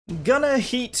Gonna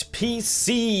Heat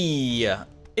PC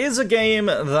is a game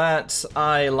that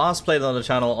I last played on the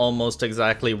channel almost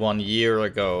exactly 1 year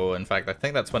ago. In fact, I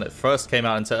think that's when it first came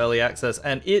out into early access,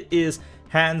 and it is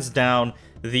hands down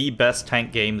the best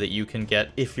tank game that you can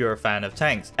get if you're a fan of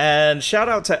tanks. And shout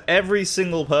out to every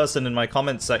single person in my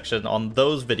comments section on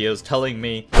those videos telling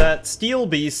me that Steel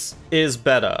Beast is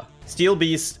better. Steel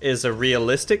Beast is a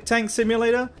realistic tank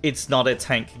simulator. It's not a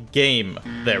tank game.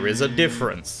 There is a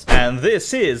difference. And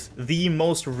this is the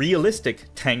most realistic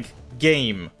tank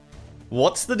game.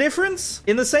 What's the difference?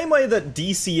 In the same way that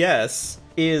DCS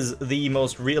is the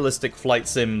most realistic flight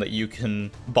sim that you can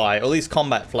buy, or at least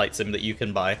combat flight sim that you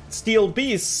can buy, Steel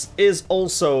Beast is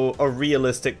also a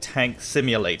realistic tank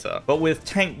simulator. But with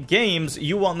tank games,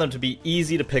 you want them to be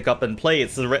easy to pick up and play.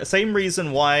 It's the same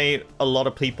reason why a lot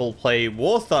of people play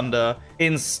War Thunder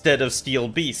instead of Steel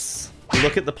Beast.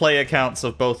 Look at the player counts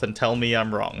of both and tell me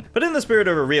I'm wrong. But in the spirit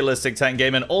of a realistic tank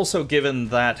game, and also given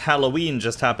that Halloween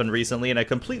just happened recently and I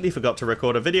completely forgot to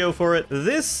record a video for it,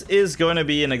 this is going to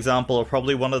be an example of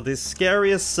probably one of the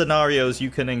scariest scenarios you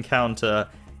can encounter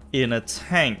in a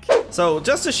tank. So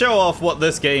just to show off what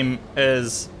this game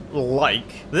is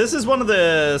like, this is one of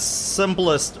the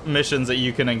simplest missions that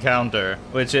you can encounter,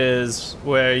 which is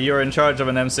where you're in charge of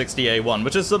an M60A1,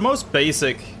 which is the most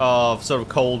basic of sort of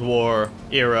Cold War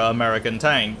era American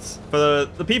tanks. For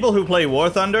the people who play War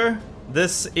Thunder,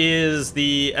 this is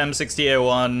the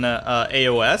M60A1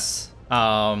 AOS.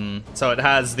 So it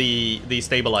has the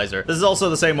stabilizer. This is also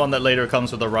the same one that later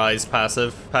comes with the Rise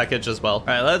passive package as well.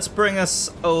 Alright, let's bring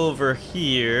us over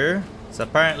here. So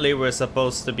apparently we're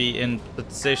supposed to be in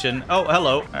position. Oh,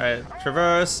 hello. Alright,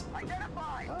 traverse.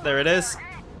 There it is.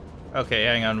 Okay,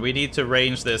 hang on. We need to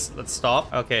range this. Let's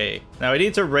stop. Okay, now we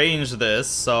need to range this,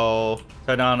 so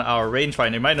turn on our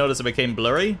rangefinder. You might notice it became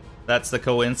blurry. That's the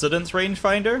coincidence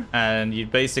rangefinder, and you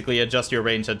basically adjust your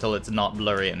range until it's not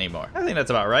blurry anymore. I think that's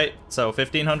about right. So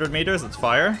 1500 meters, let's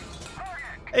fire.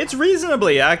 It's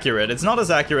reasonably accurate. It's not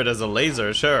as accurate as a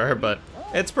laser, sure, but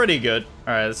it's pretty good.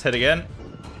 Alright, let's hit again.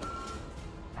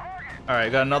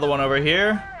 Alright, got another one over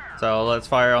here. So let's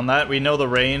fire on that. We know the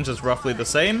range is roughly the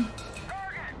same.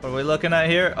 What are we looking at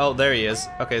here? Oh, there he is.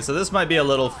 Okay, so this might be a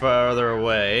little further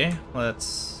away.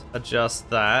 Let's adjust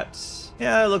that.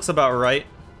 Yeah, it looks about right.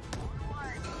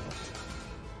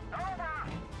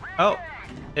 Oh,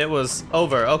 it was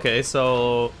over. Okay,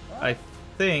 so I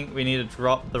think we need to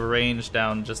drop the range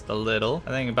down just a little. I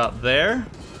think about there.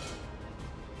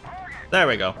 There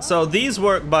we go. So these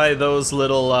work by those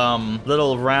little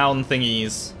little round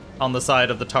thingies on the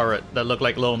side of the turret that look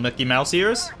like little Mickey Mouse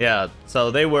ears. Yeah, so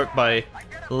they work by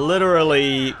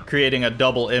literally creating a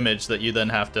double image that you then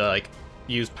have to like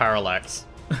use parallax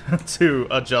to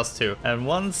adjust to. And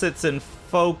once it's in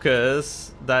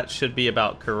focus, that should be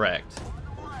about correct.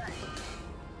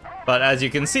 But as you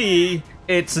can see,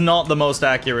 it's not the most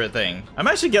accurate thing. I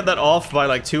managed to get that off by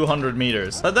like 200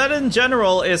 meters. But that in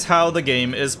general is how the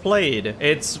game is played.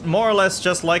 It's more or less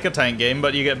just like a tank game,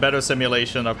 but you get better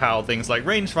simulation of how things like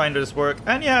rangefinders work,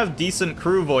 and you have decent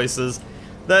crew voices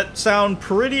that sound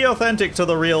pretty authentic to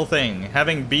the real thing.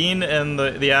 Having been in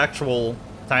the actual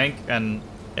tank and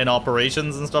in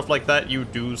operations and stuff like that, you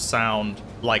do sound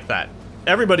like that.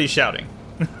 Everybody's shouting.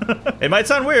 It might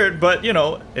sound weird, but you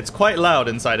know, it's quite loud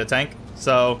inside a tank.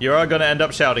 So you are going to end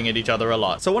up shouting at each other a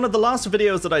lot. So one of the last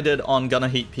videos that I did on Gonna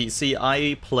Heat PC,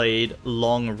 I played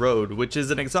Long Road, which is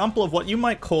an example of what you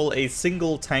might call a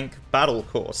single tank battle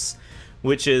course,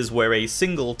 which is where a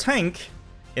single tank,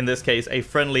 in this case a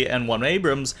friendly M1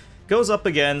 Abrams, goes up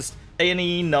against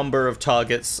any number of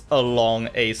targets along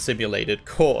a simulated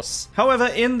course. However,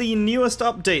 in the newest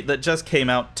update that just came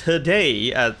out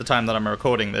today, at the time that I'm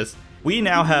recording this, we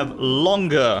now have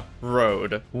Longer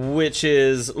Road, which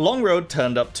is Long Road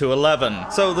turned up to 11.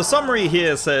 So the summary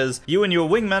here says, you and your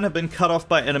wingman have been cut off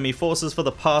by enemy forces for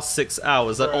the past 6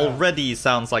 hours. That already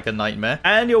sounds like a nightmare.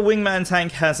 And your wingman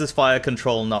tank has his fire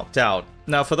control knocked out.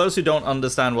 Now, for those who don't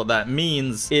understand what that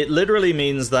means, it literally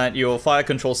means that your fire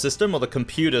control system, or the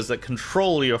computers that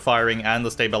control your firing and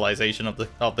the stabilization of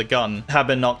the gun, have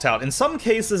been knocked out. In some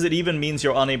cases, it even means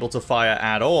you're unable to fire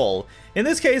at all. In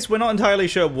this case, we're not entirely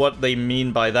sure what they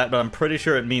mean by that, but I'm pretty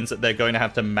sure it means that they're going to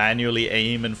have to manually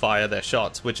aim and fire their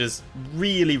shots, which is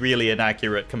really, really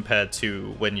inaccurate compared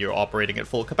to when you're operating at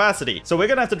full capacity. So we're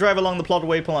going to have to drive along the plot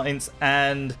waypoints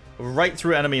and right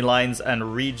through enemy lines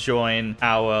and rejoin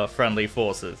our friendly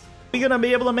forces. Are we going to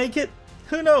be able to make it?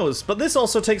 Who knows? But this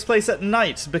also takes place at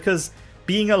night, because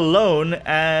being alone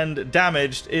and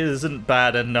damaged isn't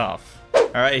bad enough.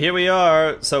 Alright, here we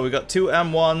are. So we got two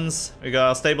M1s. We got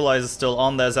our stabilizers still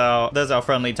on. There's our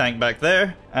friendly tank back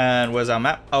there. And where's our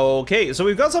map? Okay, so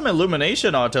we've got some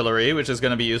illumination artillery, which is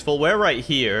going to be useful. We're right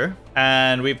here.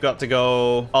 And we've got to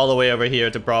go all the way over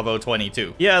here to Bravo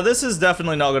 22. Yeah, this is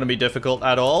definitely not going to be difficult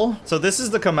at all. So this is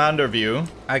the commander view.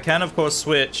 I can, of course,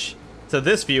 switch to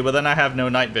this view, but then I have no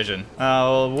night vision.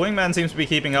 Wingman seems to be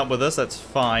keeping up with us. That's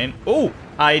fine. Oh,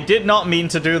 I did not mean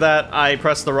to do that. I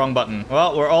pressed the wrong button.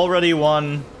 Well, we're already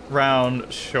one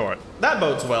round short. That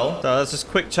bodes well. So let's just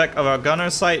quick check of our gunner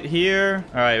sight here.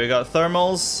 All right, we got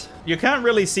thermals. You can't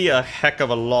really see a heck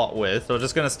of a lot with, so we're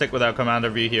just gonna stick with our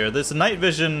commander view here. This night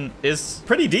vision is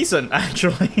pretty decent,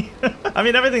 actually. I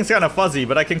mean, everything's kind of fuzzy,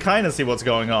 but I can kind of see what's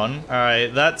going on. All right,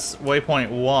 that's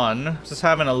waypoint 1. Just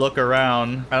having a look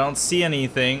around. I don't see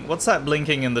anything. What's that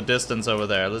blinking in the distance over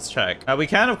there? Let's check. We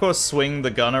can, of course, swing the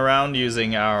gun around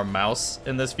using our mouse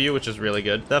in this view, which is really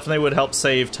good. Definitely would help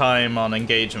save time on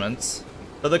engagements.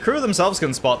 But the crew themselves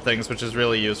can spot things, which is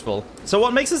really useful. So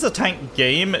what makes this a tank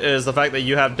game is the fact that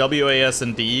you have WAS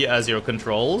and D as your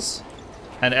controls.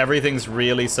 And everything's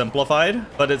really simplified,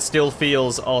 but it still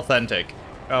feels authentic.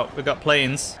 Oh, we got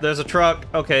planes. There's a truck.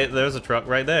 Okay, there's a truck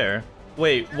right there.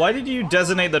 Wait, why did you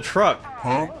designate the truck?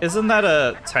 Huh? Isn't that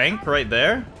a tank right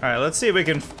there? All right, let's see if we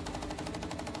can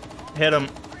hit him.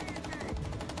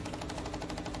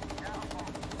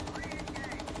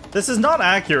 This is not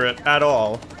accurate at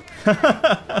all.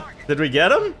 Did we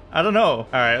get him? I don't know.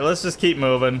 Alright, let's just keep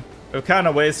moving. We've kind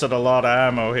of wasted a lot of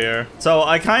ammo here. So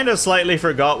I kind of slightly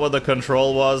forgot what the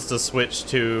control was to switch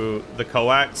to the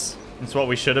coax. It's what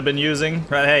we should have been using.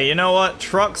 But hey, you know what?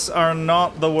 Trucks are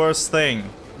not the worst thing.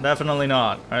 Definitely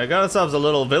not. Alright, got ourselves a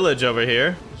little village over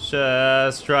here.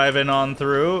 Just driving on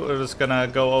through. We're just gonna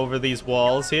go over these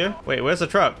walls here. Wait, where's the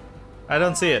truck? I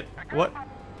don't see it. What?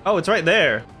 Oh, it's right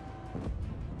there.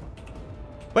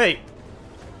 Wait.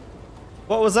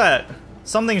 What was that?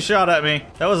 Something shot at me.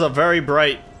 That was a very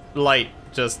bright light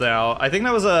just now. I think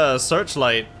that was a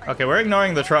searchlight. Okay, we're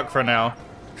ignoring the truck for now.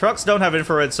 Trucks don't have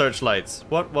infrared searchlights.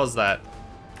 What was that?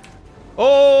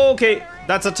 Okay,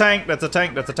 that's a tank. That's a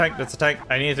tank. That's a tank. That's a tank.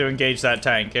 I need to engage that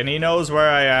tank, and he knows where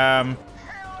I am.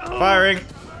 Firing.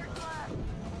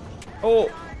 Oh,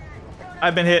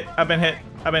 I've been hit. I've been hit.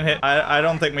 I've been hit. I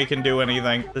don't think we can do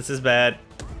anything. This is bad.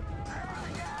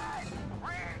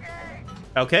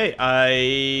 Okay,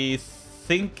 I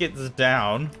think it's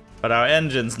down, but our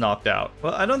engine's knocked out.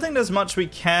 Well, I don't think there's much we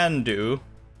can do,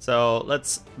 so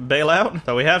let's bail out.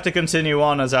 So we have to continue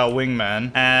on as our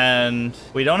wingman, and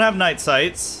we don't have night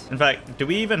sights. In fact, do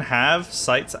we even have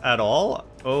sights at all?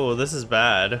 Oh, this is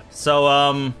bad.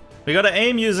 So, we gotta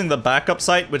aim using the backup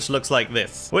sight, which looks like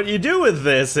this. What you do with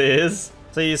this is,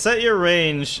 so you set your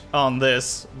range on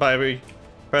this by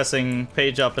pressing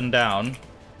page up and down,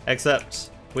 except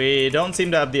we don't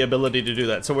seem to have the ability to do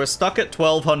that, so we're stuck at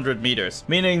 1200 meters.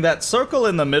 Meaning that circle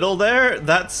in the middle there,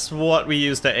 that's what we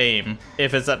use to aim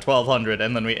if it's at 1200,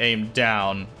 and then we aim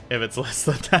down if it's less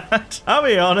than that. I'll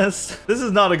be honest, this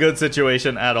is not a good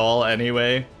situation at all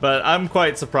anyway, but I'm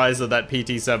quite surprised that that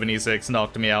PT-76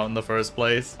 knocked me out in the first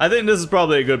place. I think this is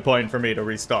probably a good point for me to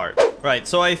restart. Right,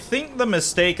 so I think the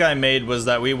mistake I made was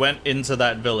that we went into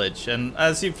that village, and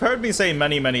as you've heard me say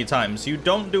many, many times, you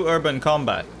don't do urban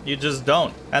combat. You just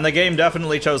don't. And the game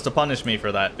definitely chose to punish me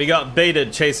for that. We got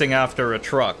baited chasing after a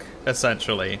truck,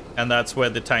 essentially, and that's where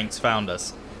the tanks found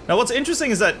us. Now, what's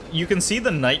interesting is that you can see the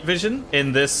night vision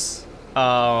in this,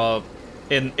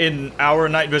 in our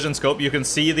night vision scope. You can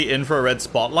see the infrared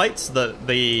spotlights, the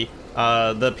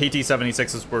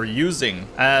PT-76s were using.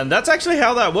 And that's actually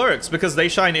how that works, because they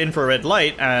shine infrared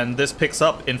light, and this picks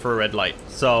up infrared light.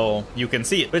 So you can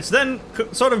see it, which then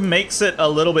sort of makes it a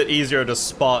little bit easier to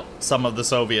spot some of the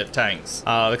Soviet tanks,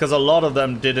 because a lot of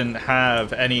them didn't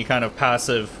have any kind of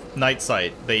passive night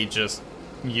sight. They just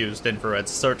used infrared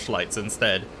searchlights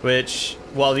instead, which,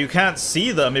 while you can't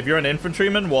see them, if you're an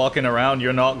infantryman walking around,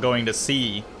 you're not going to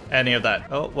see any of that.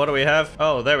 Oh, what do we have?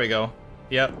 Oh, there we go.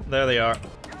 Yep, there they are.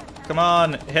 Come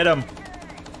on, hit them.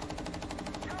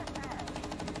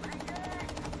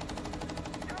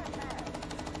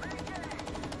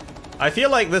 I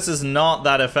feel like this is not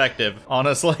that effective,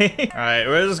 honestly. All right,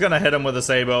 we're just gonna hit him with a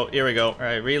Sabo. Here we go. All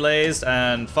right, relays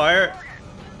and fire.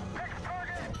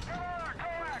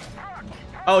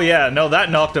 Oh yeah, no, that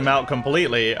knocked him out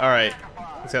completely. All right,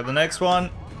 let's get the next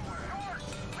one.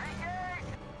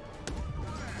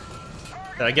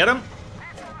 Did I get him?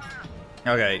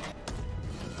 Okay.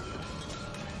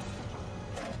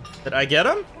 Did I get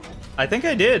him? I think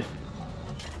I did.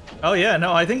 Oh yeah,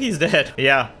 no, I think he's dead.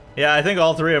 Yeah, I think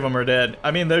all three of them are dead.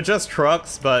 I mean, they're just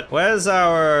trucks, but where's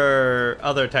our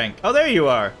other tank? Oh, there you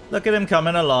are. Look at him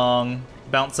coming along.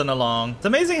 bouncing along. It's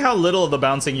amazing how little of the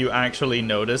bouncing you actually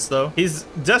notice, though. He's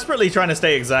desperately trying to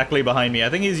stay exactly behind me. I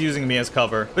think he's using me as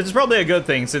cover, which is probably a good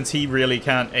thing since he really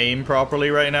can't aim properly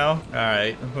right now. All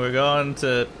right, we're going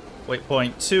to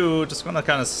waypoint 2. Just gonna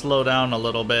kind of slow down a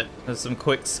little bit. There's some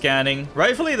quick scanning.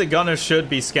 Rightfully, the gunners should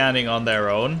be scanning on their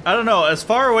own. I don't know, as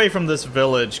far away from this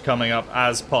village coming up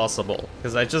as possible,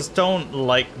 because I just don't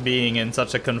like being in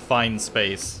such a confined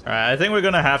space. All right, I think we're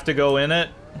gonna have to go in it.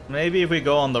 Maybe if we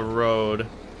go on the road,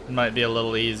 it might be a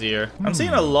little easier. I'm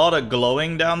seeing a lot of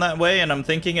glowing down that way, and I'm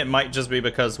thinking it might just be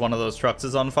because one of those trucks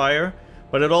is on fire,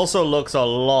 but it also looks a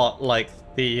lot like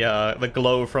the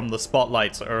glow from the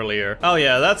spotlights earlier. Oh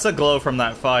yeah, that's a glow from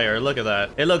that fire. Look at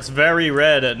that. It looks very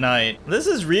red at night. This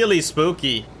is really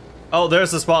spooky. Oh,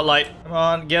 there's the spotlight. Come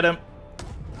on, get him.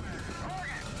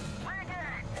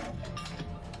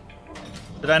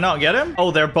 Did I not get him?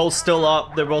 Oh, they're both still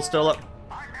up. They're both still up.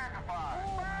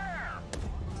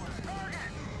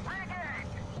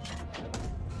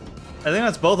 I think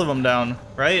that's both of them down,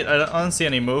 right? I don't see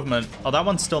any movement. Oh, that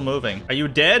one's still moving. Are you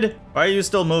dead? Why are you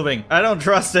still moving? I don't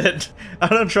trust it. I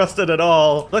don't trust it at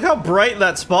all. Look how bright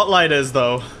that spotlight is,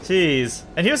 though. Jeez.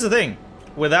 And here's the thing.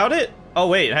 Without it... Oh,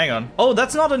 wait, hang on. Oh,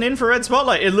 that's not an infrared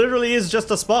spotlight. It literally is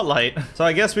just a spotlight. So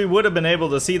I guess we would have been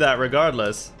able to see that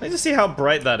regardless. Let me just see how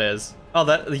bright that is. Oh,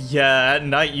 that... Yeah, at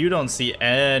night you don't see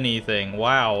anything.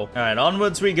 Wow. All right,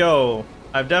 onwards we go.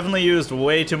 I've definitely used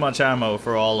way too much ammo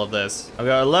for all of this. I've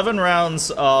got 11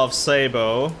 rounds of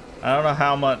Sabo. I don't know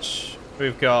how much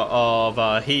we've got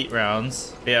of heat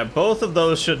rounds. Yeah, both of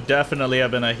those should definitely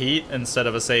have been a heat instead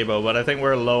of a Sabo, but I think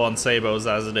we're low on Sabos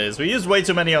as it is. We used way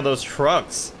too many on those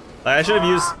trucks. Like, I should have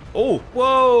used... Oh,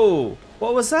 whoa!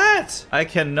 What was that? I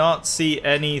cannot see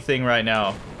anything right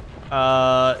now.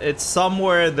 It's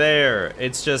somewhere there.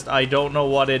 It's just, I don't know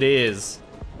what it is.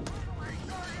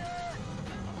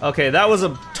 Okay, that was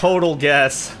a total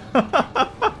guess.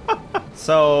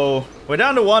 So, we're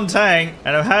down to 1 tank,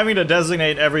 and I'm having to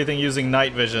designate everything using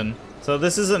night vision. So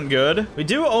this isn't good. We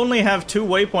do only have 2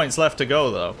 waypoints left to go,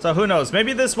 though. So who knows?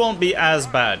 Maybe this won't be as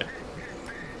bad.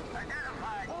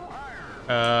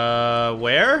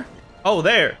 Where? Oh,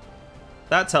 there.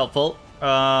 That's helpful.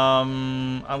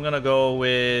 I'm gonna go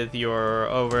with your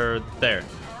over there.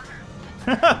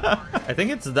 I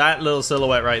think it's that little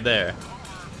silhouette right there.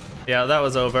 Yeah, that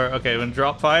was over. Okay, we're gonna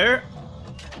drop fire.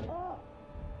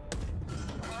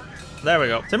 There we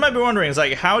go. So you might be wondering, it's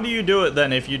like, how do you do it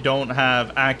then if you don't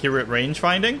have accurate range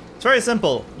finding? It's very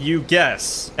simple. You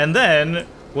guess. And then,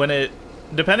 when it,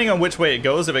 depending on which way it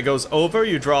goes, if it goes over,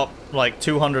 you drop like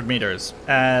 200 meters.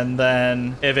 And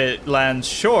then if it lands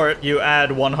short, you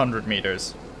add 100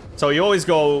 meters. So you always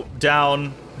go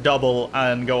down, double,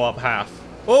 and go up half.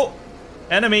 Oh!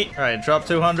 Enemy! Alright, drop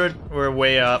 200. We're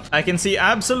way up. I can see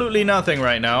absolutely nothing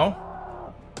right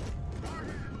now.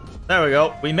 There we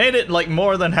go. We made it like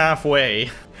more than halfway.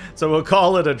 So we'll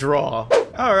call it a draw.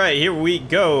 Alright, here we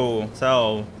go.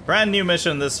 So, brand new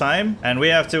mission this time. And we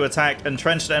have to attack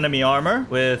entrenched enemy armor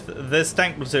with this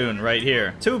tank platoon right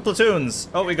here. 2 platoons.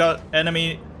 Oh, we got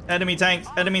enemy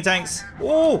tanks.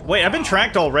 Oh, wait, I've been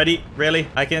tracked already. Really?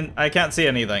 I can't see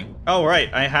anything. Oh,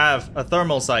 right, I have a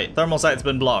thermal sight. Thermal sight's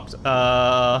been blocked.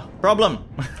 Problem.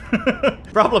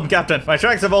 Problem, Captain. My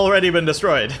tracks have already been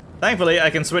destroyed. Thankfully, I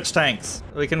can switch tanks.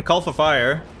 We can call for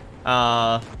fire.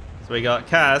 So we got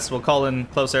Cass. We'll call in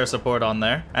close air support on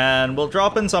there. And we'll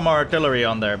drop in some artillery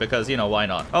on there because, you know, why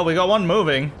not? Oh, we got one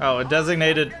moving. Oh, a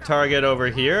designated target over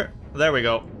here. There we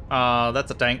go.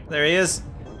 That's a tank. There he is.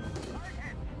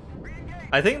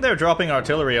 I think they're dropping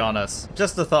artillery on us.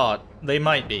 Just a thought. They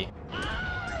might be.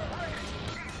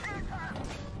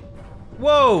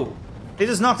 Whoa! He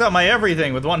just knocked out my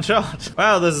everything with 1 shot.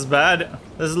 Wow, this is bad.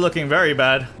 This is looking very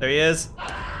bad. There he is.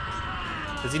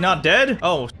 Is he not dead?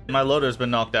 Oh, my loader's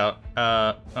been knocked out.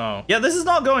 Oh. Yeah, this is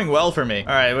not going well for me.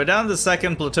 All right, we're down to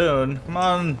 2nd platoon. Come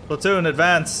on, platoon,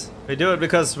 advance. We do it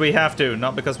because we have to,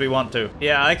 not because we want to.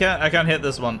 Yeah, I can't hit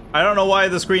this one. I don't know why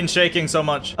the screen's shaking so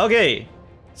much. Okay.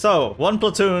 So, 1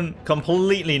 platoon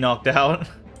completely knocked out.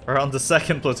 We're on the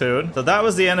 2nd platoon. So that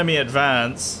was the enemy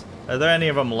advance. Are there any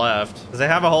of them left? Because they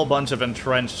have a whole bunch of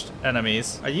entrenched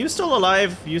enemies. Are you still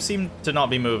alive? You seem to not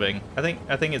be moving. I think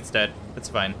it's dead. It's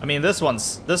fine. I mean, this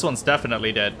one's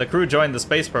definitely dead. The crew joined the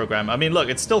space program. I mean, look,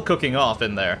 it's still cooking off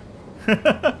in there.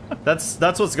 That's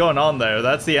what's going on there.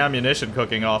 That's the ammunition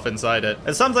cooking off inside it.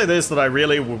 It's something like this that I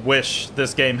really wish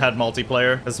this game had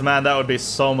multiplayer. Because, man, that would be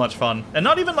so much fun. And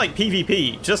not even like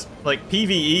PvP, just like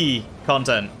PvE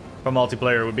content for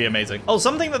multiplayer would be amazing. Oh,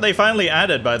 something that they finally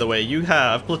added, by the way, you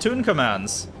have platoon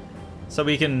commands. So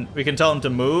we can tell them to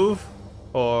move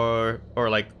or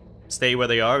like stay where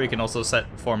they are. We can also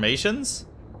set formations.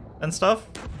 and stuff.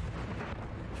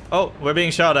 Oh, we're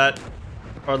being shot at.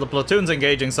 Or the platoon's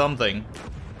engaging something.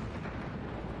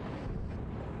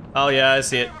 Oh yeah, I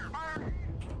see it.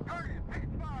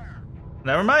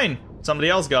 Never mind. Somebody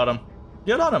else got him.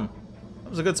 Get on him. That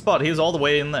was a good spot. He was all the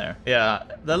way in there. Yeah,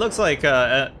 that looks like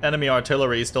enemy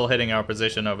artillery still hitting our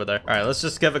position over there. Alright, let's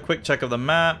just give a quick check of the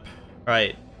map.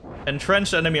 Alright.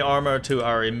 Entrenched enemy armor to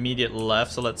our immediate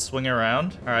left, so let's swing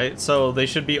around. Alright, so they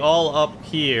should be all up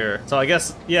here. So I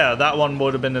guess, yeah, that one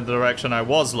would have been in the direction I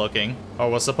was looking, or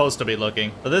was supposed to be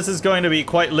looking. But this is going to be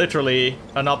quite literally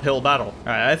an uphill battle.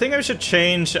 Alright, I think I should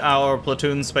change our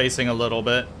platoon spacing a little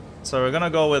bit. So we're gonna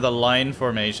go with a line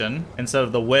formation instead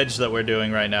of the wedge that we're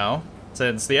doing right now.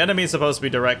 Since the enemy's supposed to be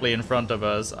directly in front of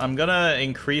us, I'm gonna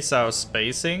increase our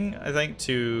spacing, I think,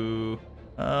 to...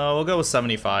 we'll go with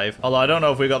 75. Although I don't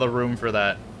know if we got the room for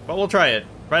that. But we'll try it.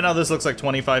 Right now this looks like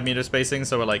 25 meter spacing,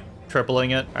 so we're like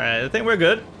tripling it. Alright, I think we're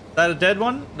good. Is that a dead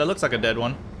one? That looks like a dead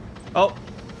one. Oh,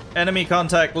 enemy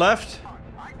contact left.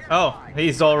 Oh,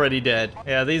 he's already dead.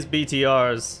 Yeah, these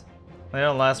BTRs, they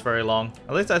don't last very long.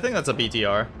 At least I think that's a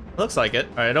BTR. Looks like it.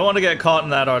 Alright, I don't want to get caught in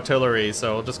that artillery,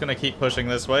 so we're just gonna keep pushing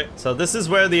this way. So this is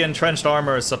where the entrenched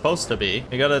armor is supposed to be.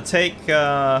 You gotta take,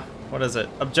 what is it?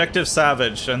 Objective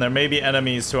Savage, and there may be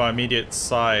enemies to our immediate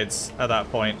sides at that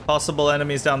point. Possible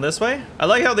enemies down this way? I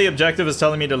like how the objective is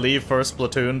telling me to leave first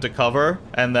platoon to cover,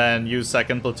 and then use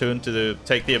second platoon to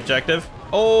take the objective.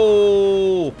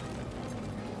 Oh!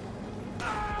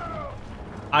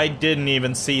 I didn't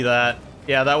even see that.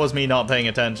 Yeah, that was me not paying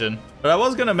attention. But I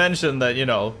was gonna mention that, you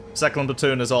know, second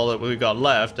platoon is all that we've got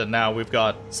left, and now we've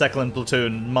got second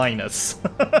platoon minus.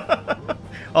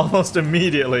 Almost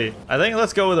immediately. I think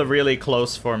let's go with a really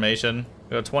close formation.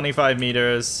 We go 25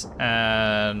 meters,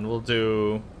 and we'll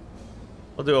do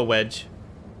a wedge.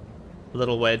 A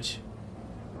little wedge.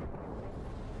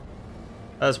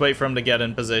 Let's wait for him to get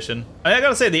in position. I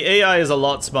gotta say, the AI is a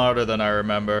lot smarter than I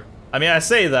remember. I mean, I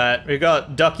say that. We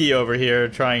got Ducky over here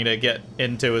trying to get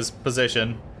into his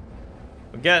position.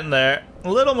 We're getting there. A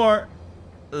little more.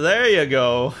 There you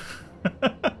go.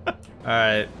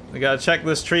 Alright, we gotta check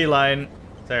this tree line.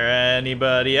 Is there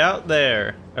anybody out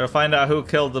there? Gotta find out who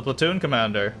killed the platoon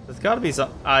commander. There's gotta be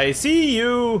some... I see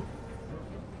you!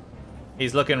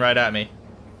 He's looking right at me.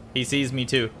 He sees me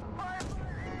too.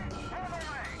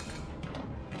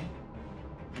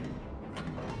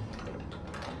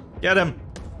 Get him!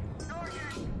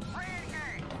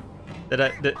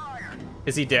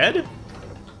 Is he dead?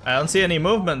 I don't see any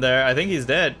movement there. I think he's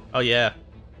dead. Oh yeah.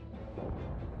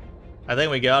 I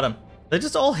think we got him. They're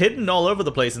just all hidden all over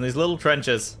the place in these little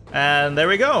trenches. And there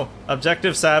we go.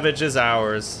 Objective Savage is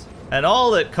ours. And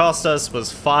all it cost us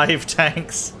was 5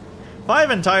 tanks.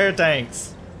 5 entire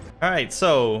tanks. Alright,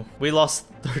 so we lost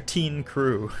 13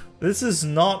 crew. This is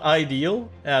not ideal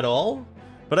at all.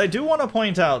 But I do want to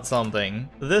point out something.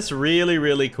 This really,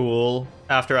 really cool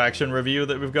after-action review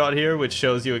that we've got here, which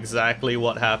shows you exactly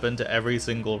what happened to every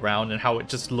single round and how it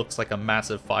just looks like a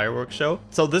massive fireworks show.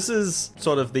 So this is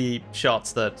sort of the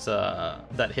shots that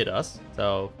that hit us.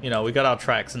 So, you know, we got our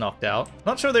tracks knocked out.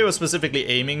 Not sure they were specifically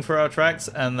aiming for our tracks,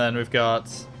 and then we've got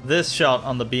this shot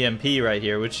on the BMP right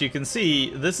here, which you can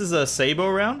see, this is a Sabo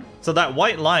round. So that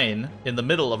white line in the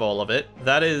middle of all of it,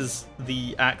 that is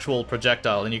the actual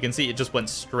projectile, and you can see it just went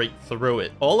straight through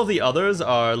it. All of the others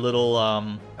are little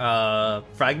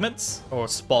fragments or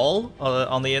spall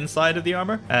on the inside of the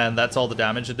armor, and that's all the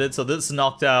damage it did. So this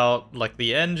knocked out like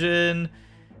the engine,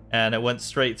 and it went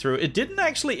straight through. It didn't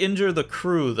actually injure the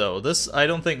crew though. This I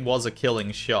don't think was a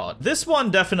killing shot. This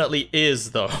one definitely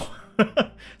is though.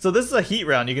 So this is a heat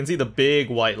round. You can see the big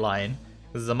white line.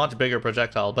 This is a much bigger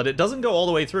projectile, but it doesn't go all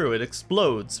the way through. It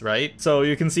explodes, right? So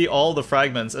you can see all the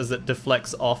fragments as it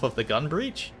deflects off of the gun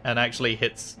breech and actually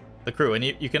hits the crew. And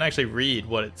you can actually read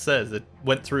what it says. It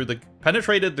went through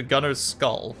penetrated the gunner's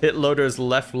skull, hit loader's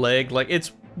left leg. Like,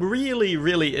 it's really,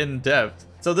 really in-depth.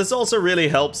 So this also really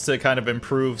helps to kind of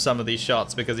improve some of these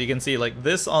shots, because you can see like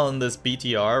this on this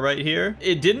BTR right here,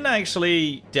 it didn't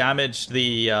actually damage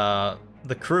the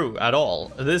crew at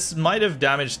all. This might have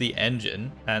damaged the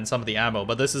engine and some of the ammo,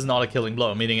 but this is not a killing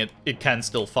blow, meaning it can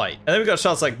still fight. And then we got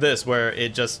shots like this where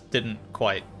it just didn't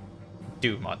quite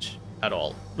do much at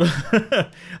all.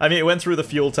 I mean, it went through the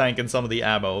fuel tank and some of the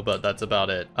ammo, but that's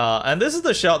about it. And this is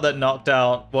the shot that knocked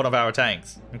out one of our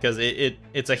tanks, because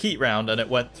it's a heat round and it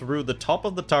went through the top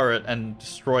of the turret and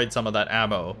destroyed some of that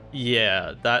ammo.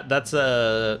 Yeah, that's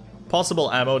a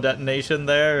possible ammo detonation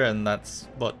there, and that's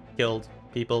what killed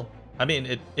people. I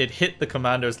mean, it hit the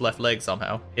commander's left leg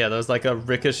somehow. Yeah, there's like a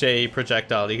ricochet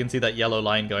projectile. You can see that yellow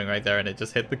line going right there, and it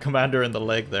just hit the commander in the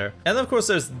leg there. And of course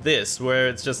there's this, where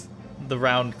it's just the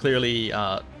round clearly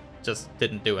just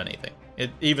didn't do anything. It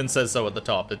even says so at the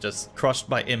top, it just crushed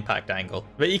by impact angle.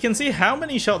 But you can see how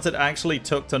many shots it actually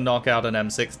took to knock out an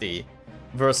M60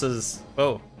 versus,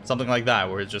 oh, something like that,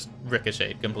 where it just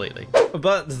ricocheted completely.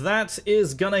 But that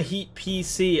is gonna heat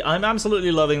PC. I'm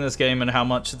absolutely loving this game and how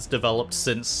much it's developed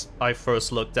since I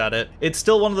first looked at it. It's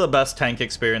still one of the best tank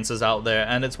experiences out there,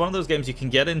 and it's one of those games you can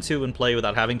get into and play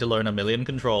without having to learn a million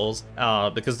controls,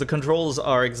 because the controls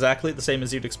are exactly the same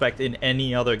as you'd expect in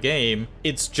any other game.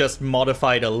 It's just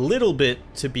modified a little bit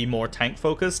to be more tank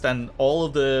focused, and all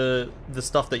of the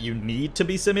stuff that you need to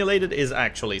be simulated is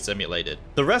actually simulated.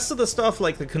 The rest of the stuff,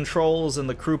 like the controls and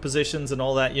the crew positions and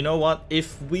all that, you know what?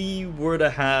 If we were to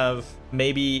have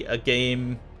maybe a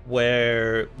game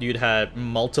where you'd had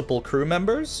multiple crew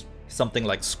members, something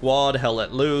like Squad, Hell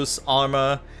Let Loose,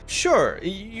 Arma, sure,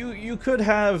 you could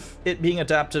have it being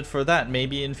adapted for that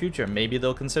maybe in future. Maybe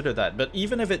they'll consider that. But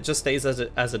even if it just stays as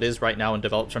it is right now and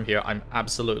develops from here, I'm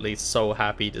absolutely so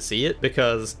happy to see it,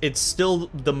 because it's still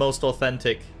the most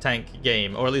authentic tank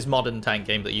game, or at least modern tank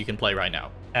game, that you can play right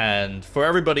now. And for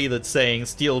everybody that's saying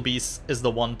Steel Beast is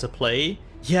the one to play,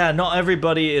 yeah, not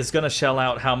everybody is gonna shell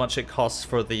out how much it costs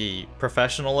for the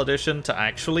professional edition to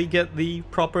actually get the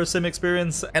proper sim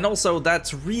experience. And also,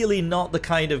 that's really not the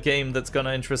kind of game that's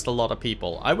gonna interest a lot of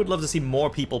people. I would love to see more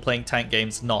people playing tank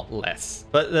games, not less.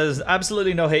 But there's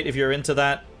absolutely no hate if you're into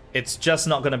that. It's just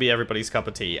not going to be everybody's cup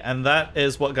of tea, and that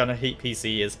is what Gonna Heat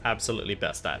PC is absolutely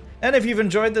best at. And if you've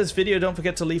enjoyed this video, don't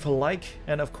forget to leave a like,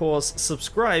 and of course,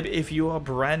 subscribe if you are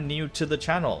brand new to the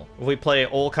channel. We play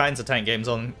all kinds of tank games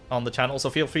on the channel, so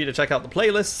feel free to check out the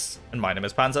playlists. And my name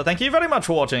is Panzer, thank you very much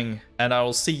for watching, and I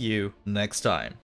will see you next time.